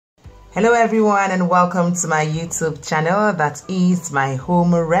Hello everyone and welcome to my YouTube channel, that is my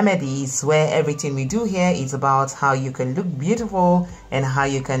Home Remedies, where everything we do here is about how you can look beautiful and how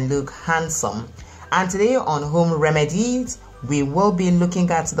you can look handsome. And today on Home Remedies, we will be looking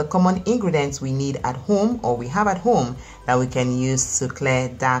at the common ingredients we need at home or we have at home that we can use to clear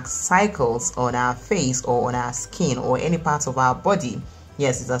dark cycles on our face or on our skin or any part of our body.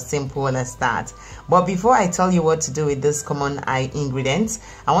 Yes, it's as simple as that. But before I tell you what to do with this common ingredients,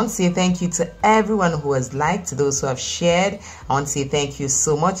 I want to say thank you to everyone who has liked, to those who have shared. I want to say thank you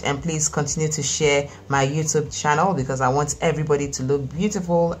so much, and please continue to share my YouTube channel because I want everybody to look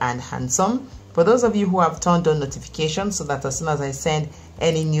beautiful and handsome. For those of you who have turned on notifications so that as soon as I send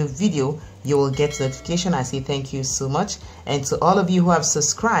any new video, you will get notification, I say thank you so much. And to all of you who have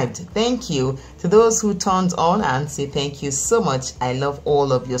subscribed, thank you. To those who turned on, and say thank you so much. I love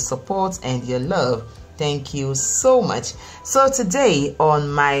all of your support and your love. Thank you so much. So today on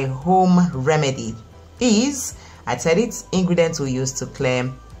my home remedy is, I said it, ingredients we use to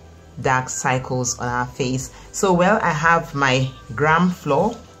clear dark cycles on our face. So well, I have my gram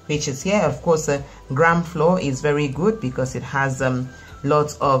flour, which is here. Of course, gram flour is very good because it has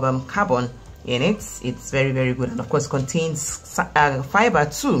lots of carbon in it. It's very good, and of course contains fiber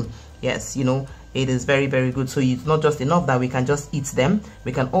too. Yes, you know, it is very good. So it's not just enough that we can just eat them,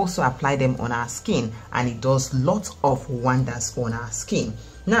 we can also apply them on our skin, and it does lots of wonders on our skin.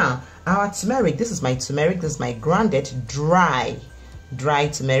 Now our turmeric, this is my turmeric, this is my grounded dry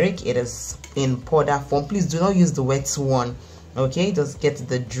turmeric. It is in powder form. Please do not use the wet one. Okay, just get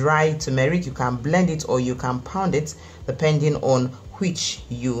the dry turmeric. You can blend it or you can pound it depending on which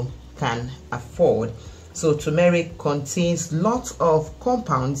you can afford. So turmeric contains lots of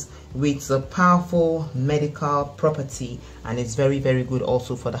compounds with a powerful medical property, and it's very good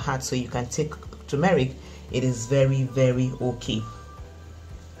also for the heart. So you can take turmeric. It is very okay.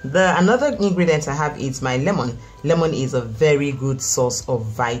 Another ingredient I have is my lemon. Lemon is a very good source of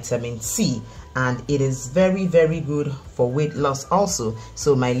vitamin C, and it is very good for weight loss also.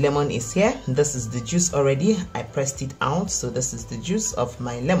 So my lemon is here. This is the juice already. I pressed it out, so this is the juice of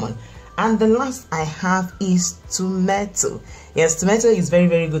my lemon. And the last I have is tomato. Yes, tomato is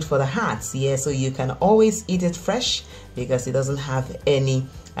very good for the heart. Yeah, so you can always eat it fresh because it doesn't have any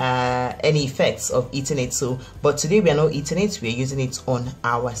effects of eating it. So but today we are not eating it, we are using it on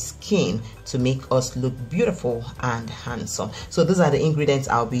our skin to make us look beautiful and handsome. So those are the ingredients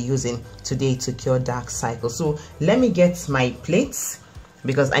I'll be using today to cure dark cycles. So let me get my plates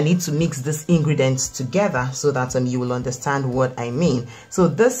because I need to mix these ingredients together so that you will understand what I mean. So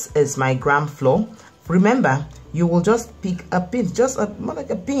this is my gram flour. Remember, you will just pick a pinch, more like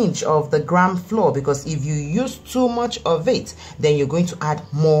a pinch of the gram flour, because if you use too much of it, then you're going to add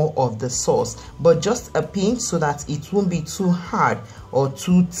more of the sauce. But just a pinch so that it won't be too hard or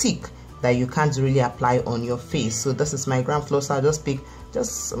too thick that you can't really apply on your face. So this is my gram flour. So I'll just pick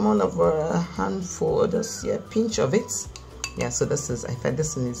just small of a handful, just a pinch of it. Yeah, so this is, I think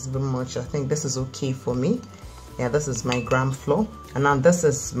this is very much, I think this is okay for me. Yeah, this is my gram flour. And now this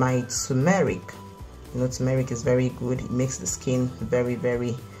is my turmeric. You know, turmeric is very good. It makes the skin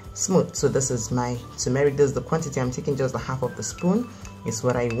very smooth. So this is my turmeric. This is the quantity I'm taking. Just a half of the spoon is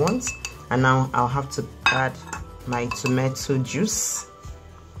what I want. And now I'll have to add my tomato juice.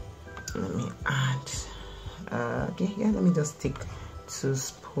 Let me add okay, yeah, let me just take 2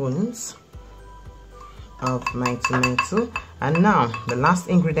 spoons of my tomato. And now the last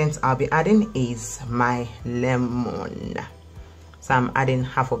ingredient I'll be adding is my lemon. So I'm adding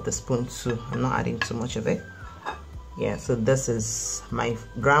half of the spoon too. I'm not adding too much of it. Yeah, so this is my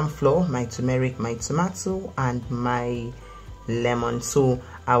gram flour, my turmeric, my tomato, and my lemon. So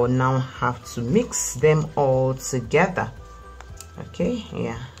I will now have to mix them all together. Okay,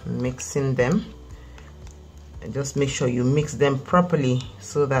 yeah, mixing them. And just make sure you mix them properly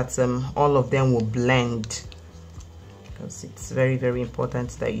so that all of them will blend, because it's very important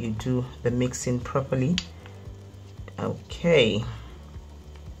that you do the mixing properly. Okay,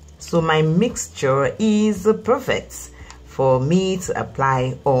 so my mixture is perfect for me to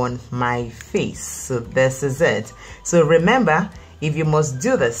apply on my face. So this is it. So remember, if you must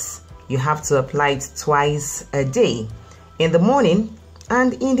do this, you have to apply it twice a day, in the morning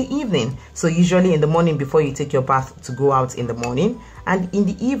and in the evening. So usually in the morning before you take your bath to go out in the morning, and in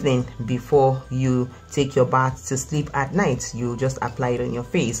the evening before you take your bath to sleep at night, you just apply it on your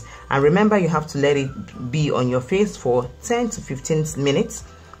face. And remember, you have to let it be on your face for 10 to 15 minutes.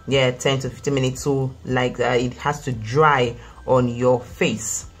 Yeah, 10 to 15 minutes. So like it has to dry on your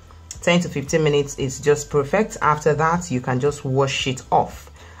face. 10 to 15 minutes is just perfect. After that, you can just wash it off.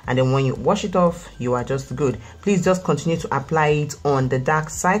 and then when you wash it off, you are just good. Please just continue to apply it on the dark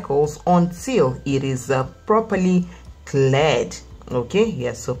cycles until it is properly cleared. Okay,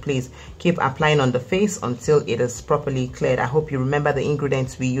 yes, so please keep applying on the face until it is properly cleared. I hope you remember the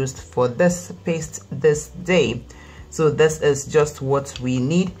ingredients we used for this paste this day. So this is just what we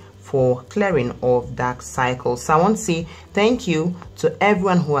need for clearing of dark cycles. So I want to say thank you to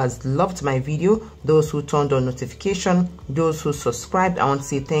everyone who has loved my video, those who turned on notification, those who subscribed. I want to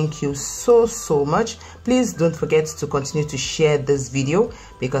say thank you so much. Please don't forget to continue to share this video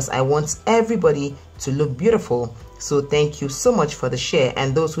because I want everybody to look beautiful. So thank you so much for the share,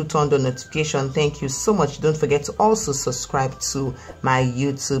 and those who turned on notification, thank you so much. Don't forget to also subscribe to my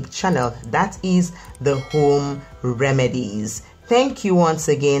YouTube channel, that is the Home Remedies. Thank you once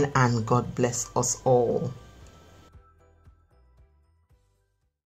again, and God bless us all.